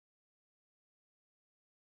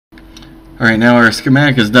Alright, now our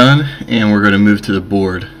schematic is done and we're going to move to the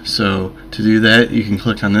board. So to do that, you can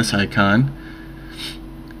click on this icon,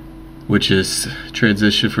 which is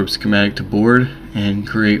transition from schematic to board, and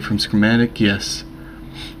create from schematic, yes.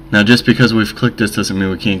 Now just because we've clicked this doesn't mean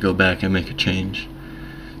we can't go back and make a change.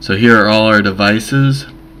 So here are all our devices,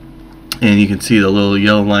 and you can see the little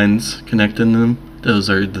yellow lines connecting them. Those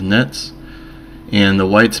are the nets, and the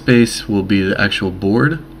white space will be the actual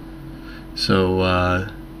board. So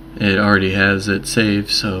it already has it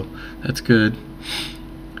saved, so that's good.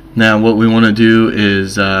 Now what we want to do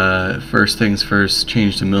is first things first,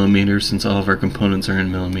 change to millimeters since all of our components are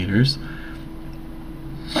in millimeters.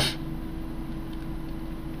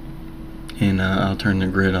 And I'll turn the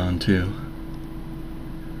grid on too.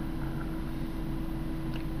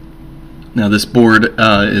 Now this board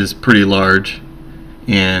is pretty large,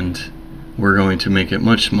 and we're going to make it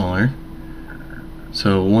much smaller.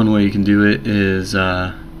 So one way you can do it is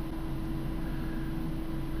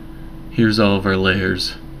here's all of our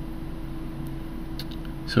layers.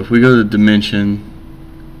 So if we go to dimension,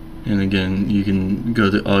 and again you can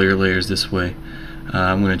go to all your layers this way,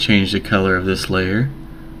 I'm going to change the color of this layer.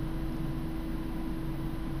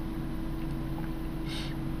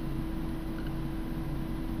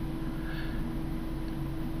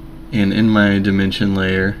 And in my dimension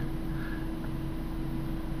layer,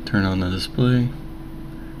 turn on the display.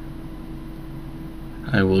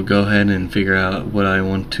 I will go ahead and figure out what I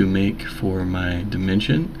want to make for my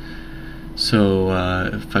dimension. So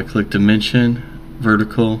if I click dimension,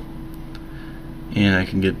 vertical, and I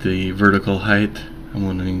can get the vertical height, I'm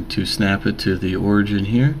wanting to snap it to the origin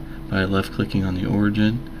here by left clicking on the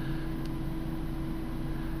origin.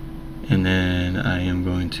 And then I am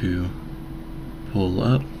going to pull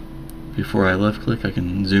up. Before I left click, I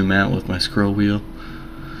can zoom out with my scroll wheel.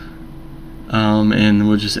 And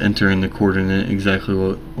we'll just enter in the coordinate exactly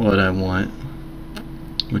what I want,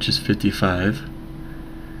 which is 55.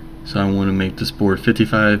 So I want to make this board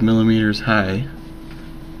 55 millimeters high.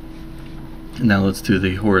 Now let's do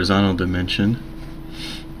the horizontal dimension.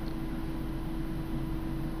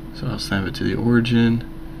 So I'll snap it to the origin.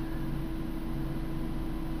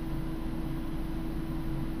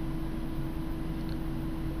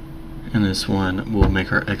 And this one will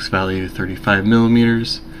make our X value 35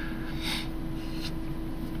 millimeters.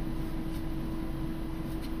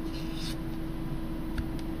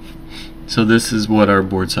 So this is what our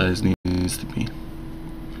board size needs to be.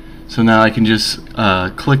 So now I can just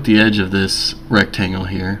click the edge of this rectangle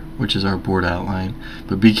here, which is our board outline.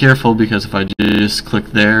 But be careful, because if I just click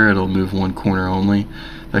there, it'll move one corner only.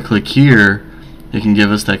 If I click here, it can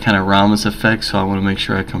give us that kind of rhombus effect, so I want to make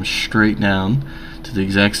sure I come straight down to the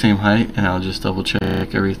exact same height, and I'll just double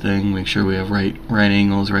check everything, make sure we have right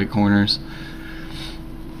angles, right corners.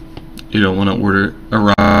 You don't want to order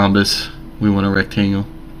a rhombus, we want a rectangle.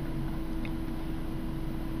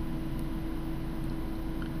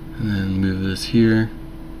 And then move this here,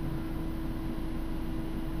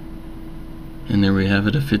 and there we have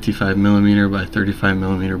it, a 55 millimeter by 35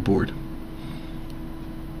 millimeter board.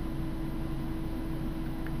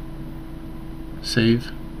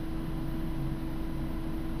 Save.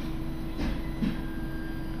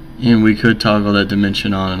 And we could toggle that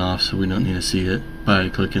dimension on and off so we don't need to see it by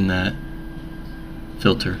clicking that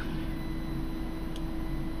filter.